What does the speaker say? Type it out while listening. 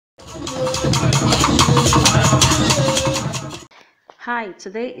Hi,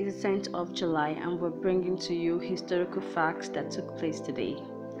 today is the 10th of July and we're bringing to you historical facts that took place today.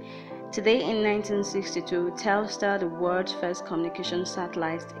 Today in 1962, Telstar, the world's first communication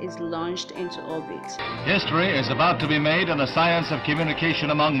satellite, is launched into orbit. History is about to be made in the science of communication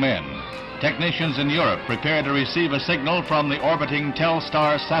among men. Technicians in Europe prepare to receive a signal from the orbiting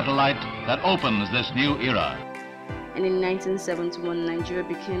Telstar satellite that opens this new era. And in 1971, Nigeria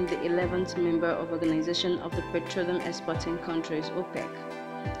became the 11th member of Organization of the Petroleum Exporting Countries, OPEC.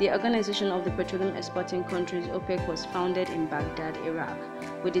 The Organization of the Petroleum Exporting Countries, OPEC, was founded in Baghdad, Iraq,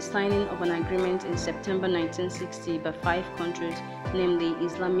 with the signing of an agreement in September 1960 by 5 countries, namely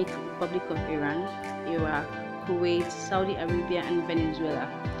Islamic Republic of Iran, Iraq, Kuwait, Saudi Arabia, and Venezuela.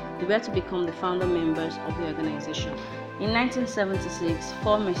 They were to become the founder members of the organization. In 1976,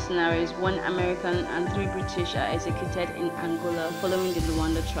 4 mercenaries, 1 American and 3 British are executed in Angola following the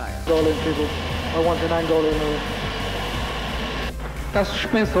Luanda trial. Angolan people, I want an Angolan move. Está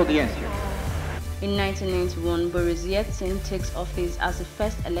suspensa a audiência. In 1991, Boris Yeltsin takes office as the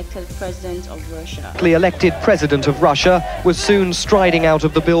first elected president of Russia. The elected president of Russia was soon striding out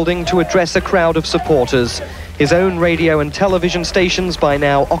of the building to address a crowd of supporters. His own radio and television stations by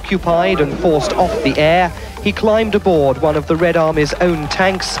now occupied and forced off the air, he climbed aboard one of the Red Army's own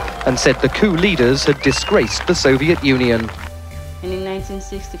tanks and said the coup leaders had disgraced the Soviet Union. And in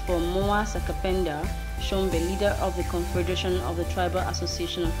 1964, Moa Sakapenda, Shombe, leader of the Confederation of the Tribal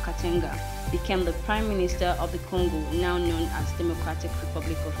Association of Katenga, became the Prime Minister of the Congo, now known as Democratic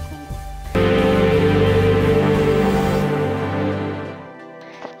Republic of Congo.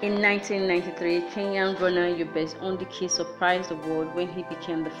 In 1993, Kenyan runner Yobes Ondiki surprised the world when he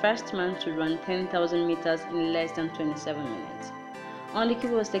became the first man to run 10,000 meters in less than 27 minutes. Ondiki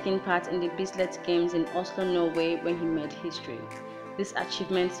was taking part in the Bislett Games in Oslo, Norway when he made history. This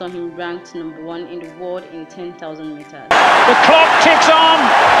achievement saw him ranked #1 in the world in 10,000 meters. The clock ticks on.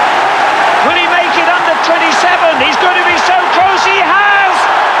 Will he make it under 27? He's going to be so close. He has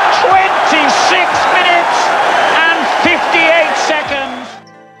 26 minutes and 58 seconds.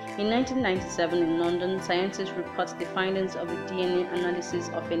 In 1997 in London, scientists report the findings of a DNA analysis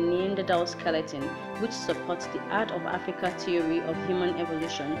of a Neanderthal skeleton, which supports the Art of Africa theory of human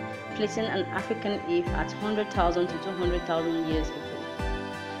evolution, placing an African Eve at 100,000 to 200,000 years ago.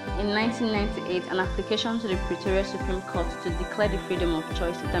 In 1998, an application to the Pretoria Supreme Court to declare the freedom of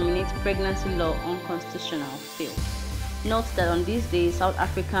choice to terminate pregnancy law unconstitutional failed. Note that on this day, South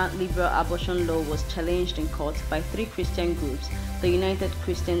African liberal abortion law was challenged in court by 3 Christian groups: the United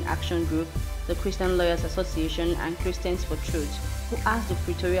Christian Action Group, the Christian Lawyers Association, and Christians for Truth, who asked the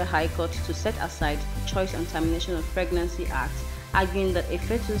Pretoria High Court to set aside the Choice on Termination of Pregnancy Act, arguing that a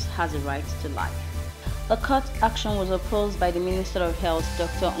fetus has a right to life. The court action was opposed by the Minister of Health,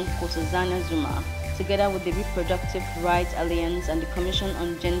 Dr. Nkosazana Zuma, together with the Reproductive Rights Alliance and the Commission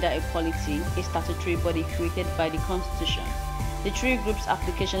on Gender Equality, a statutory body created by the Constitution. The 3 groups'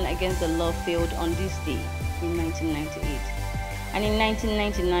 application against the law failed on this day in 1998. And in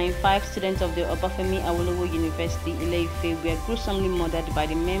 1999, 5 students of the Obafemi Awolowo University, Ile-Ife, were gruesomely murdered by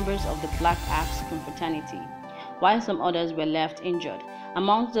the members of the Black Axe confraternity, while some others were left injured.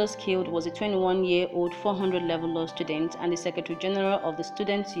 Among those killed was a 21-year-old 400-level law student and the Secretary General of the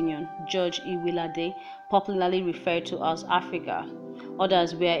Students' Union, George Iwilade, popularly referred to as Africa.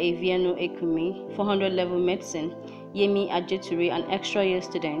 Others were Aviano Ekumi, 400-level medicine, Yemi Ajeture, an extra-year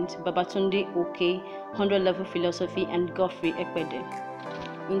student, Babatunde Oke, 100-level philosophy, and Godfrey Ekpede.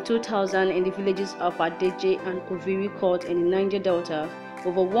 In 2000, in the villages of Adeje and Oviri Court in the Niger Delta,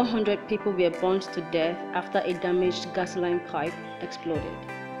 over 100 people were burned to death after a damaged gasoline pipe exploded.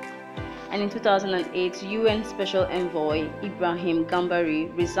 And in 2008, UN Special Envoy Ibrahim Gambari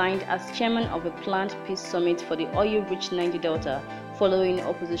resigned as chairman of a planned peace summit for the oil-rich Niger Delta following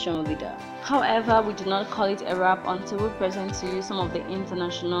opposition leader. However, we do not call it a wrap until we present to you some of the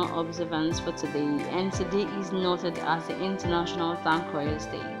international observances for today, and today is noted as the International Criers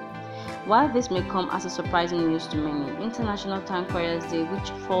Day. While this may come as a surprising news to many, International Criers Day, which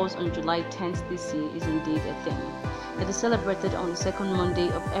falls on July 10th this year, is indeed a thing. It is celebrated on the 2nd Monday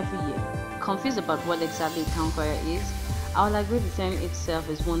of every year. Confused about what exactly Crier is? I will agree the term itself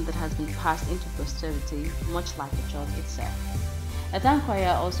is one that has been passed into posterity, much like a job itself. A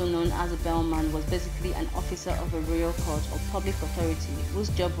crier, also known as a bellman, was basically an officer of a royal court or public authority whose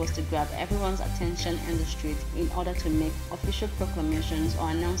job was to grab everyone's attention in the street in order to make official proclamations or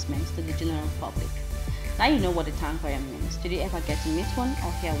announcements to the general public. Now you know what a crier means. Did you ever get to meet one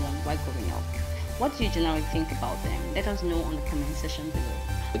or hear one while growing up? What do you generally think about them? Let us know on the comment section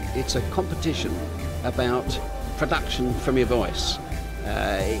below. It's a competition about production from your voice.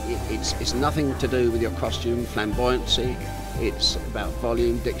 It's nothing to do with your costume, flamboyancy. It's about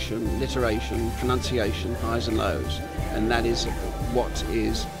volume, diction, alliteration, pronunciation, highs and lows, and that is what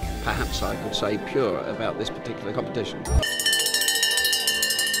is, perhaps I could say, pure about this particular competition.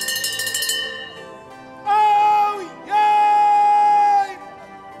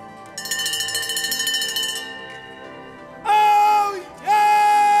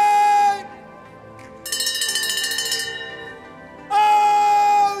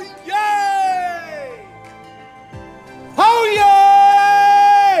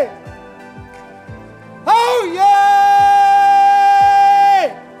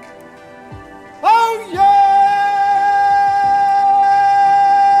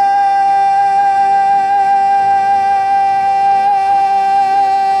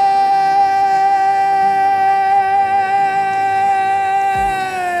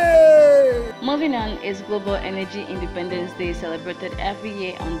 Moving on is Global Energy Independence Day, celebrated every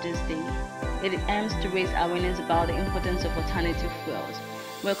year on this day. It aims to raise awareness about the importance of alternative fuels.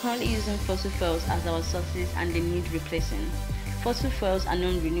 We're currently using fossil fuels as our sources and they need replacing. Fossil fuels are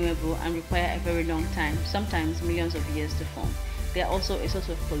non-renewable and require a very long time, sometimes millions of years to form. They are also a source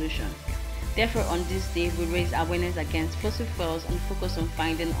of pollution. Therefore, on this day, we raise awareness against fossil fuels and focus on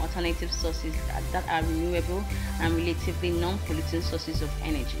finding alternative sources that are renewable and relatively non-polluting sources of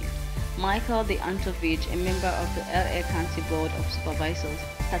energy. Michael De Antovich, a member of the LA County Board of Supervisors,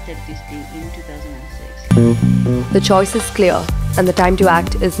 started this day in 2006. The choice is clear and the time to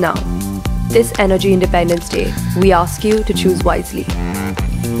act is now. This Energy Independence Day, we ask you to choose wisely.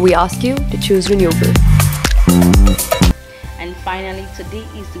 We ask you to choose renewable. And finally, today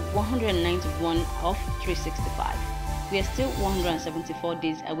is the 191 of 365. We are still 174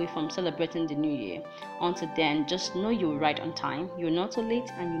 days away from celebrating the new year. Until then, just know you're right on time, you're not too late,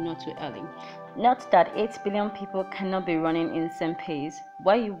 and you're not too early. Not that 8 billion people cannot be running in the same pace.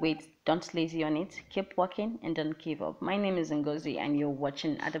 While you wait, don't lazy on it, keep working and don't give up. My name is Ngozi and you're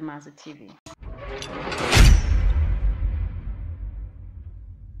watching Adamazi TV.